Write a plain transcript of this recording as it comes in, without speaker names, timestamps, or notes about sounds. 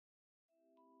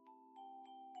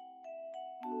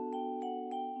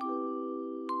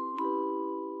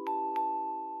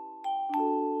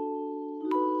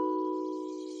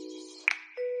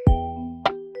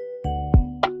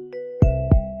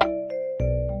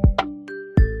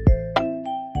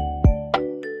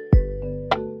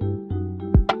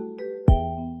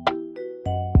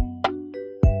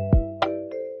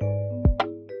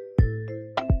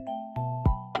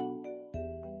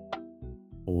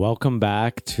Welcome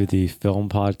back to the film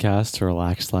podcast to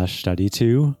relax/study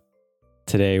to.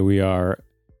 Today we are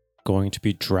going to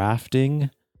be drafting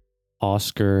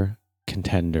Oscar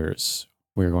contenders.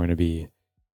 We're going to be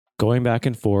going back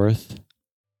and forth,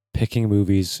 picking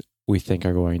movies we think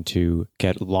are going to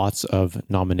get lots of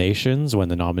nominations when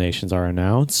the nominations are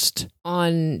announced.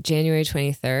 On January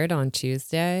 23rd, on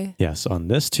Tuesday? Yes, on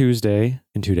this Tuesday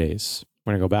in 2 days.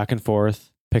 We're going to go back and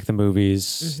forth, pick the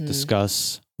movies,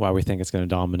 discuss why we think it's going to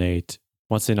dominate.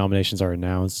 Once the nominations are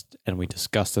announced and we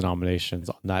discuss the nominations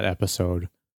on that episode,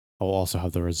 I'll also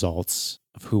have the results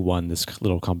of who won this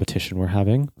little competition we're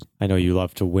having. I know you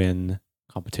love to win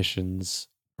competitions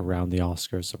around the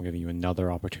Oscars, so I'm giving you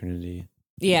another opportunity.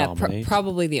 Yeah,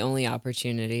 probably the only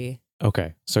opportunity.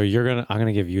 Okay, so I'm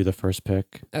gonna give you the first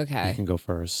pick. Okay. You can go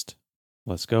first.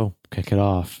 Let's go. Kick it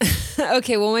off.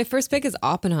 Okay, well, my first pick is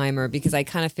Oppenheimer because I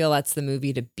kind of feel that's the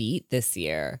movie to beat this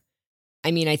year. I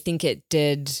mean, I think it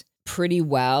did pretty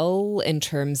well in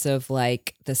terms of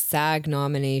like the SAG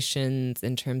nominations,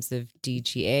 in terms of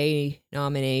DGA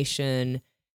nomination,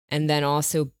 and then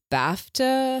also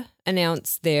BAFTA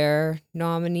announced their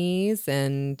nominees,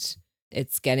 and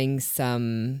it's getting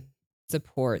some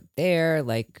support there,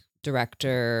 like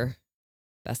director,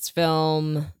 best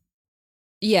film.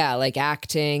 Yeah, like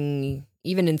acting,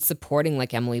 even in supporting,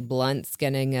 like Emily Blunt's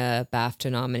getting a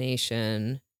BAFTA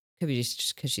nomination. Could be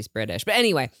just because she's British. But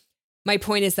anyway, my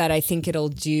point is that I think it'll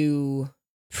do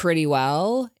pretty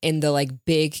well in the like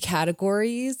big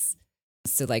categories.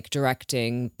 So like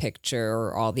directing, picture,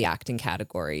 or all the acting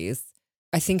categories.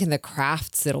 I think in the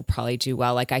crafts, it'll probably do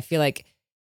well. Like I feel like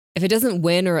if it doesn't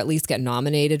win or at least get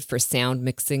nominated for sound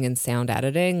mixing and sound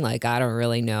editing, like I don't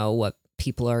really know what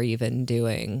people are even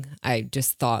doing. I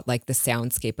just thought like the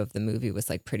soundscape of the movie was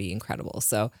like pretty incredible.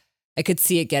 So I could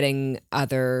see it getting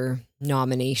other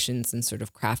nominations in sort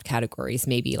of craft categories,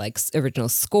 maybe like original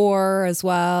score as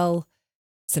well,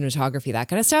 cinematography, that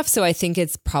kind of stuff. So I think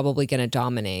it's probably going to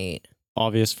dominate.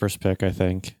 Obvious first pick, I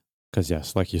think, because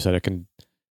yes, like you said, it can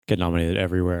get nominated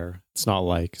everywhere. It's not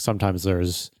like sometimes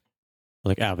there's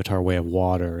like Avatar Way of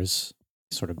Water's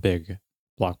sort of big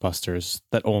blockbusters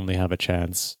that only have a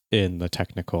chance in the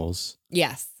technicals.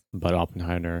 Yes. But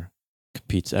Oppenheimer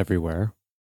competes everywhere.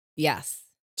 Yes.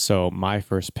 So my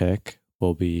first pick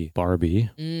will be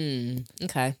Barbie.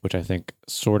 Okay. Which I think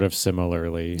sort of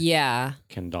similarly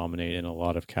can dominate in a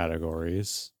lot of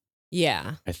categories.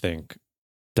 Yeah. I think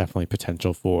definitely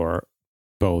potential for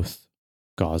both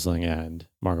Gosling and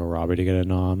Margot Robbie to get a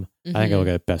nom. I think it'll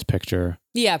get Best Picture.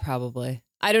 Yeah, probably.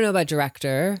 I don't know about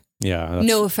director. Yeah.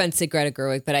 No offense to Greta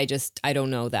Gerwig, but I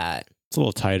don't know that. It's a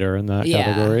little tighter in that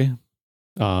category.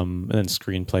 And then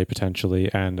screenplay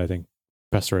potentially, and I think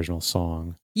Best Original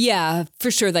Song. Yeah,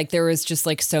 for sure. Like there was just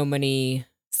like so many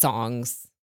songs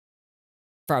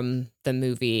from the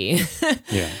movie.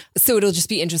 Yeah. So it'll just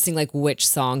be interesting like which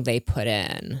song they put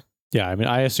in. Yeah, I mean,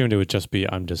 I assumed it would just be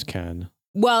I'm Just Ken.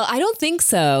 Well, I don't think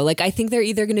so. Like, I think they're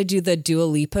either going to do the Dua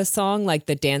Lipa song, like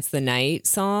the Dance the Night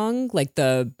song, like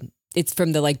it's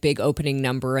from the like big opening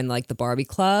number in like the Barbie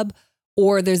Club,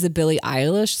 or there's a Billie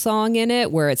Eilish song in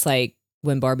it where it's like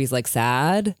when Barbie's like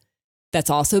sad. That's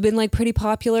also been like pretty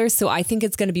popular. So I think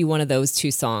it's going to be one of those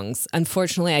two songs.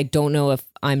 Unfortunately, I don't know if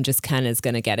I'm Just Ken is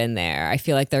going to get in there. I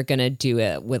feel like they're going to do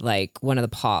it with like one of the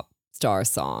pop star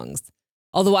songs.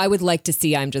 Although I would like to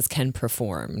see I'm Just Ken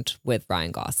performed with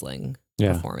Ryan Gosling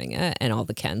performing it and all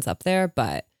the Kens up there.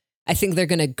 But I think they're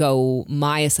going to go,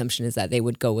 my assumption is that they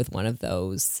would go with one of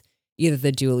those, either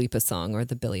the Dua Lipa song or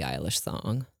the Billie Eilish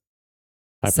song.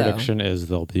 My prediction is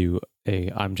they'll do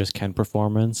a I'm Just Ken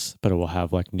performance, but it will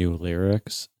have like new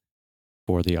lyrics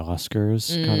for the Oscars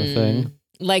kind of thing.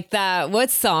 Like that, what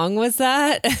song was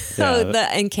that? Yeah. The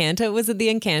Encanto, was it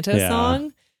the Encanto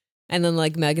song? And then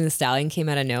like Megan Thee Stallion came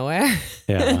out of nowhere.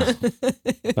 Yeah,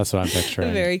 that's what I'm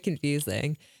picturing. Very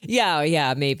confusing.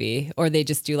 Yeah, maybe. Or they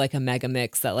just do like a mega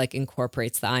mix that like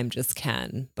incorporates the I'm Just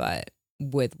Ken, but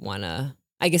with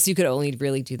I guess you could only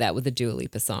really do that with the Dua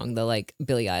Lipa song. The like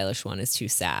Billie Eilish one is too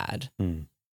sad.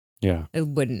 Yeah. It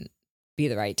wouldn't be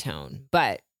the right tone.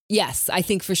 But yes, I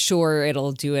think for sure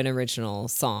it'll do an original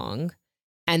song.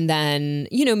 And then,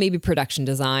 maybe production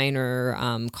design or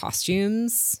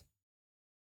costumes.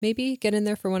 Maybe get in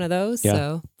there for one of those. Yeah,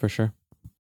 so for sure.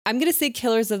 I'm going to say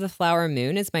Killers of the Flower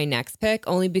Moon is my next pick,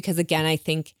 only because, again, I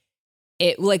think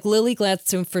it like Lily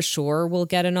Gladstone for sure will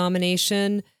get a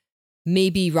nomination.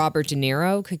 Maybe Robert De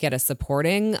Niro could get a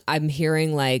supporting. I'm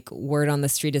hearing like word on the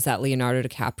street is that Leonardo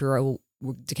DiCaprio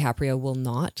will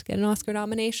not get an Oscar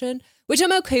nomination, which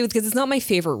I'm okay with because it's not my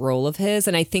favorite role of his.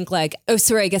 And I think I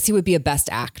guess he would be a best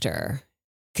actor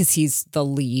because he's the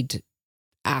lead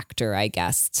actor, I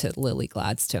guess, to Lily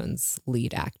Gladstone's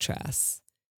lead actress.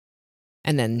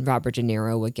 And then Robert De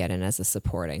Niro would get in as a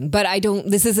supporting. But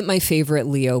this isn't my favorite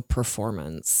Leo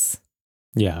performance.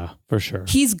 Yeah, for sure.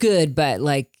 He's good, but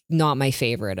like not my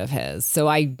favorite of his. So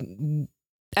I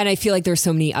feel like there's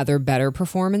so many other better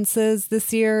performances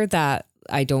this year that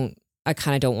I kind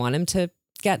of don't want him to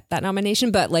get that nomination.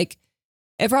 But like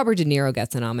if Robert De Niro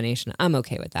gets a nomination, I'm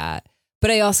okay with that. But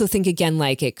I also think again,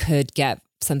 like it could get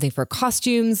something for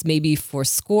costumes, maybe for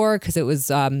score, because it was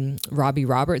Robbie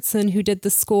Robertson who did the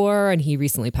score and he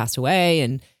recently passed away,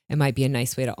 and it might be a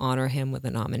nice way to honor him with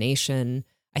a nomination.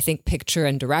 I think picture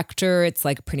and director, it's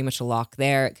like pretty much a lock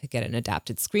there. It could get an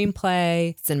adapted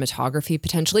screenplay, cinematography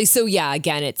potentially. So yeah,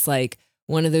 again, it's like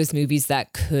one of those movies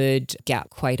that could get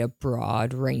quite a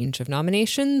broad range of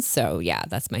nominations. So yeah,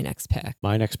 that's my next pick.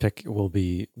 My next pick will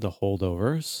be The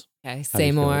Holdovers. Okay,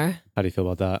 say more. How do you feel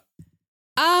about that?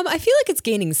 I feel like it's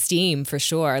gaining steam for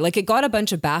sure. Like it got a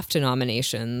bunch of BAFTA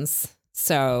nominations.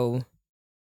 So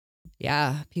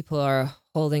yeah, people are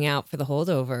holding out for The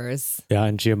Holdovers. Yeah,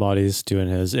 and Giamatti's doing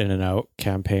his in and out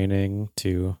campaigning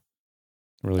to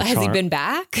really Has he been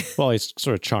back? Well, he's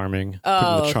sort of charming.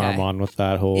 Oh, putting the charm on with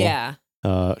that whole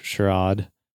charade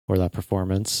or that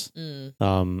performance.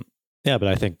 Yeah, but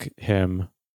I think him,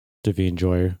 Davine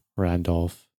Joy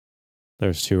Randolph,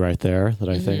 there's two right there that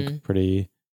I think pretty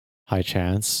high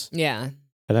chance. Yeah.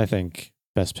 And I think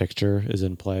Best Picture is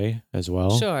in play as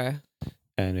well. Sure.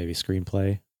 And maybe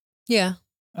screenplay. Yeah.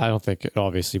 I don't think it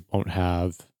obviously won't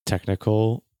have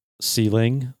technical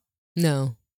ceiling.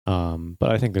 No.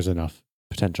 But I think there's enough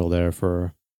potential there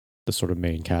for the sort of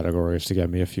main categories to get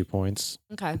me a few points.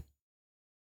 Okay.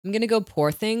 I'm going to go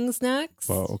Poor Things next.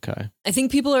 Well, okay. I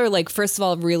think people are like, first of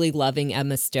all, really loving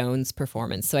Emma Stone's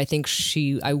performance. So I think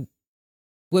I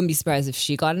wouldn't be surprised if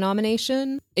she got a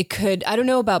nomination. It could, I don't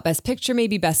know about Best Picture,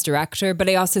 maybe Best Director, but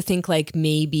I also think like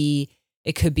maybe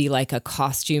it could be like a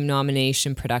costume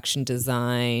nomination, production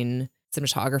design,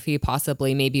 cinematography,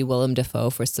 possibly maybe Willem Dafoe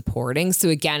for supporting. So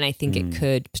again, I think it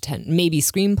could maybe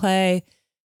screenplay.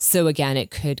 So again, it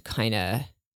could kind of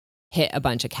hit a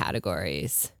bunch of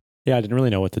categories. Yeah, I didn't really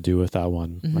know what to do with that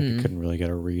one. Like I couldn't really get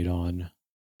a read on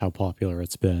how popular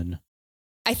it's been.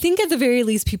 I think at the very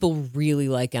least, people really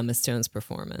like Emma Stone's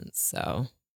performance. So,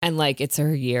 and like it's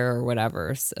her year or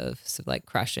whatever. So like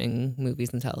crushing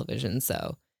movies and television.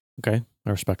 So, okay, I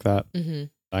respect that. I'm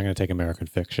going to take American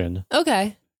Fiction.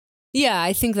 Okay. Yeah,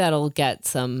 I think that'll get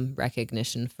some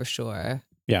recognition for sure.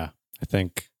 Yeah, I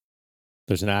think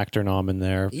there's an actor nom in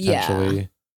there, potentially.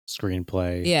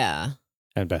 Screenplay. Yeah.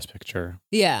 And Best Picture.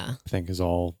 Yeah. I think is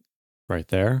all right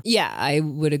there. Yeah, I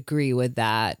would agree with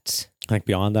that. I think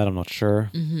beyond that, I'm not sure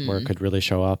where it could really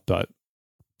show up, but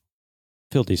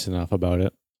feel decent enough about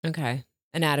it. Okay.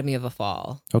 Anatomy of a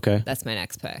Fall. Okay. That's my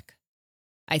next pick.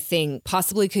 I think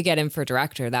possibly could get in for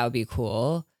director. That would be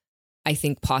cool. I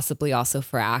think possibly also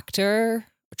for actor.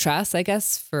 Tress, I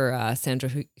guess, for Sandra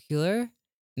Hüller.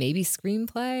 Maybe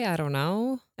screenplay. I don't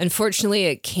know. Unfortunately,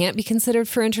 it can't be considered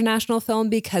for international film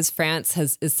because France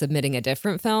is submitting a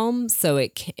different film. So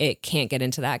it can't get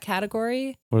into that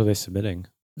category. What are they submitting?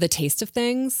 The Taste of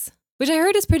Things, which I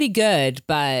heard is pretty good,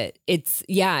 but it's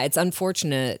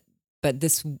unfortunate, but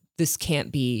this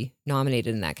can't be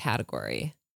nominated in that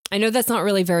category. I know that's not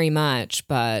really very much,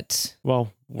 but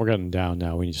well, we're getting down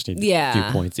now. We just need a few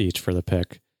points each for the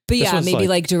pick. But yeah, maybe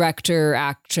like director,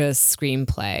 actress,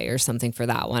 screenplay or something for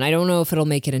that one. I don't know if it'll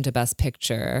make it into Best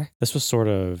Picture. This was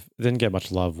didn't get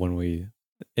much love when we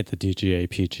at the DGA,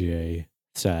 PGA,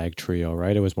 SAG trio,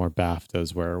 right? It was more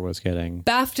BAFTAs where it was getting...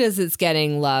 BAFTAs, it's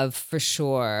getting love for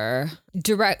sure. It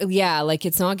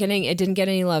didn't get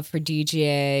any love for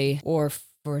DGA or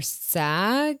for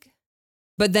SAG.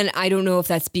 But then I don't know if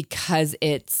that's because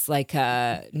it's like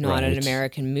not an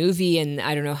American movie, and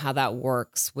I don't know how that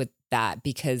works with that,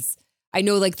 because I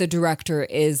know like the director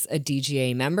is a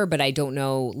DGA member, but I don't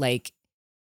know, like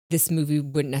this movie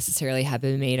wouldn't necessarily have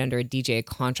been made under a DGA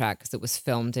contract because it was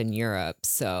filmed in Europe.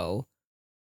 So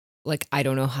like, I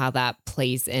don't know how that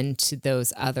plays into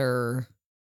those other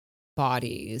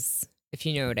bodies, if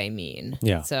you know what I mean.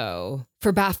 Yeah. So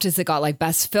for BAFTAs, it got like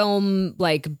best film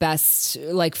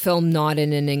not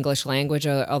in an English language,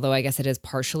 although I guess it is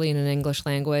partially in an English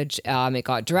language. It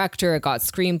got director, it got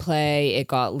screenplay, it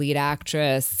got lead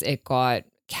actress, it got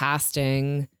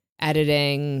casting,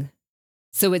 editing.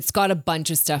 So it's got a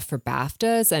bunch of stuff for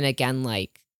BAFTAs. And again,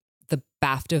 like the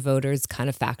BAFTA voters kind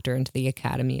of factor into the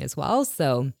Academy as well.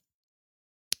 So,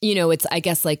 you know, it's, I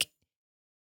guess like,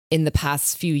 in the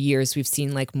past few years, we've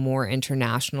seen like more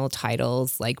international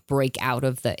titles like break out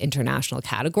of the international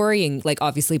category. And like,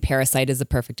 obviously Parasite is a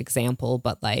perfect example,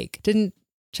 but like didn't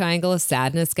Triangle of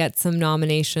Sadness gets some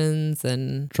nominations,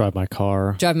 and Drive My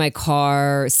Car. Drive My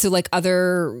Car. So like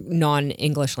other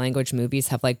non-English language movies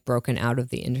have like broken out of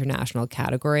the international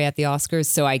category at the Oscars.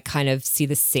 So I kind of see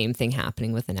the same thing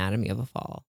happening with Anatomy of a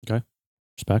Fall. Okay.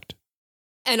 Respect.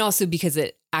 And also because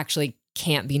it actually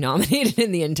can't be nominated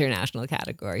in the international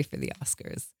category for the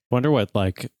Oscars. Wonder what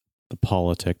like the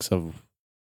politics of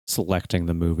selecting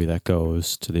the movie that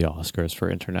goes to the Oscars for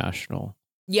international.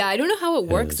 Yeah, I don't know how it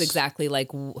works is. exactly.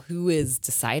 Like, who is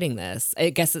deciding this?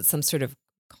 I guess it's some sort of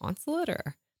consulate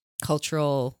or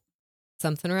cultural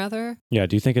something or other. Yeah.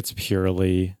 Do you think it's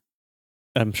purely,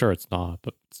 I'm sure it's not,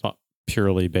 but it's not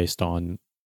purely based on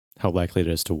how likely it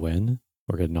is to win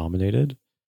or get nominated?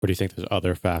 Or do you think there's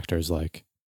other factors like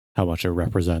how much it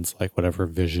represents, like whatever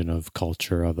vision of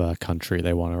culture of a country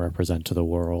they want to represent to the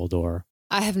world? Or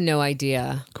I have no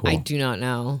idea. Cool. I do not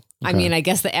know. Okay. I mean, I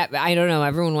guess I don't know.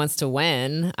 Everyone wants to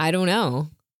win. I don't know.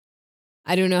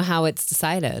 I don't know how it's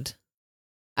decided.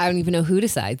 I don't even know who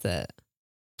decides it.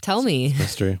 Tell me.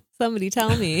 Mystery. Somebody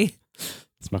tell me.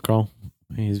 It's Macron.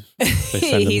 He's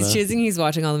choosing. He's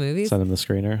watching all the movies. Send him the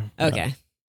screener. Okay.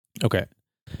 Okay.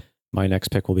 My next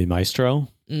pick will be Maestro.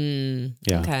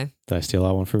 Yeah. Okay. Did I steal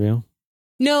that one from you?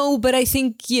 No, but I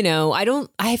think,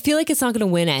 I feel like it's not going to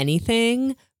win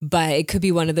anything, but it could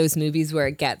be one of those movies where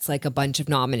it gets like a bunch of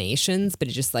nominations, but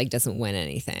it just like doesn't win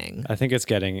anything. I think it's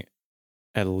getting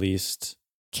at least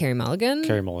Carey Mulligan?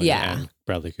 Yeah. And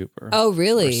Bradley Cooper. Oh,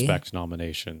 really? Respect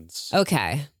nominations.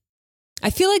 Okay. I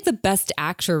feel like the best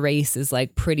actor race is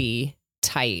like pretty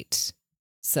tight.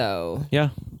 So Yeah.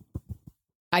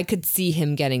 I could see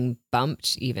him getting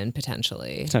bumped even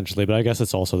potentially. Potentially, but I guess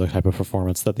it's also the type of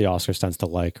performance that the Oscars tends to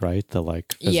like, right? The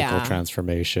like physical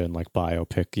transformation, like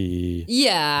biopic-y.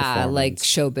 Yeah, like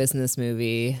show business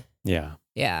movie. Yeah.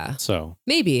 Yeah. So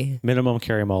maybe. Minimum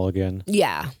Carey Mulligan.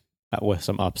 Yeah. With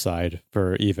some upside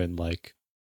for even like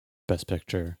Best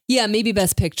Picture. Yeah, maybe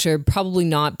Best Picture. Probably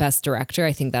not Best Director.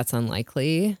 I think that's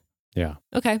unlikely. Yeah.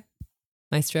 Okay.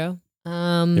 Maestro.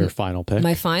 Your final pick.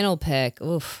 My final pick.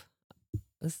 Oof.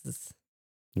 This is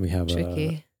we have tricky.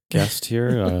 A guest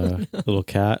here, a little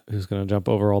cat who's going to jump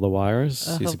over all the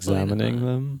wires. He's examining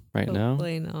them right now.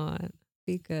 Hopefully not.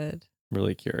 Be good.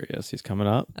 Really curious. He's coming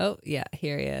up. Oh, yeah.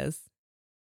 Here he is.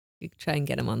 You can try and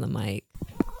get him on the mic.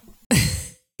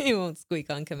 He won't squeak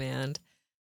on command.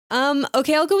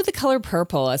 Okay, I'll go with The Color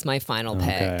Purple as my final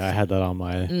pick. Okay, I had that on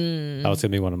my... That was going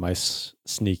to be one of my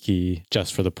sneaky,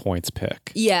 just for the points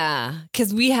pick. Yeah,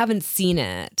 because we haven't seen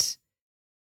it.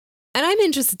 And I'm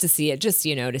interested to see it, just,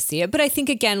 to see it. But I think,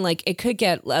 again, like, it could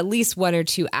get at least 1 or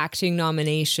 2 acting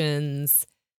nominations.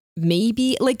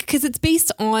 Maybe, like, because it's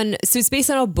based on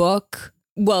a book.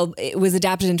 Well, it was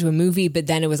adapted into a movie, but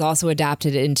then it was also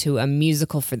adapted into a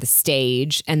musical for the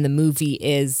stage. And the movie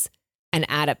is an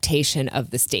adaptation of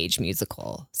the stage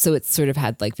musical. So it's sort of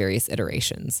had, like, various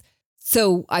iterations.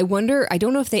 So I wonder, I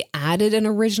don't know if they added an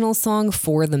original song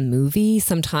for the movie.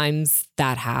 Sometimes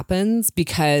that happens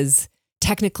because...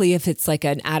 Technically, if it's like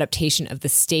an adaptation of the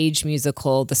stage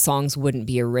musical, the songs wouldn't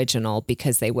be original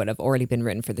because they would have already been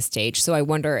written for the stage. So I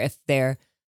wonder if there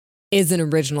is an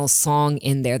original song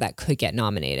in there that could get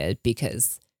nominated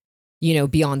because,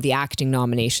 beyond the acting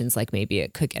nominations, like maybe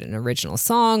it could get an original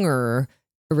song or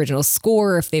original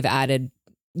score if they've added,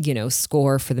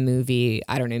 score for the movie.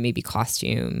 I don't know, maybe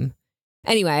costume.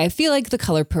 Anyway, I feel like The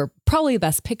Color Purple, probably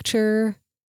Best Picture.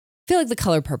 I feel like The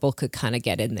Color Purple could kind of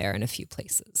get in there in a few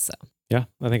places. So. Yeah,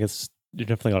 I think you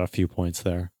definitely got a few points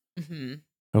there. Mm-hmm.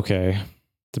 Okay.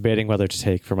 Debating whether to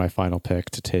take for my final pick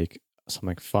to take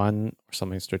something fun or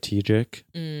something strategic.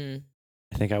 I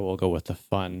think I will go with the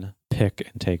fun pick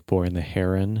and take Boy and the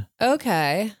Heron.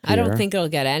 Okay. Here. I don't think it'll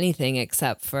get anything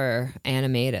except for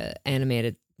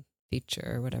animated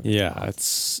feature or whatever. Yeah,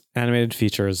 it's animated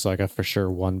feature is like a for sure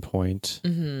 1 point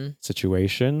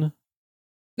situation.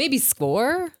 Maybe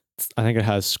score? I think it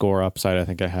has score upside. I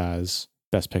think it has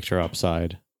Best Picture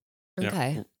upside.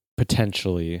 Okay.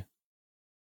 Potentially,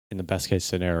 in the best case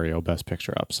scenario, Best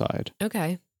Picture upside.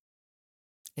 Okay.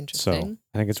 Interesting. So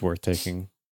I think it's worth taking.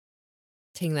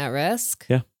 Taking that risk?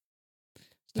 Yeah.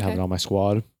 To have it on my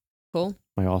squad. Cool.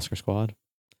 My Oscar squad.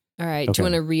 All right. Okay. Do you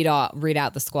want to read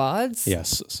out the squads?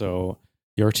 Yes. So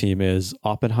your team is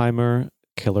Oppenheimer,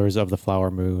 Killers of the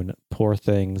Flower Moon, Poor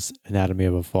Things, Anatomy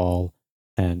of a Fall,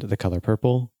 and The Color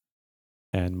Purple.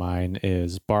 And mine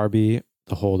is Barbie,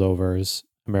 The Holdovers,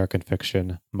 American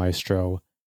Fiction, Maestro,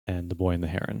 and The Boy and the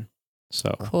Heron.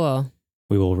 So cool.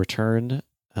 We will return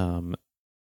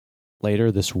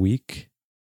later this week.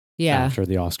 Yeah. After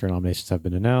the Oscar nominations have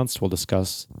been announced, we'll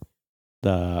discuss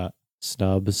the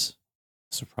snubs,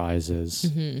 surprises,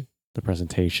 the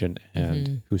presentation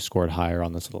and who scored higher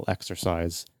on this little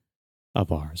exercise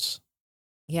of ours.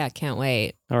 Yeah, can't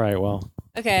wait. All right, well.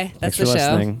 Okay, that's Thanks the for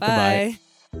show. listening. Bye.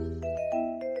 Goodbye.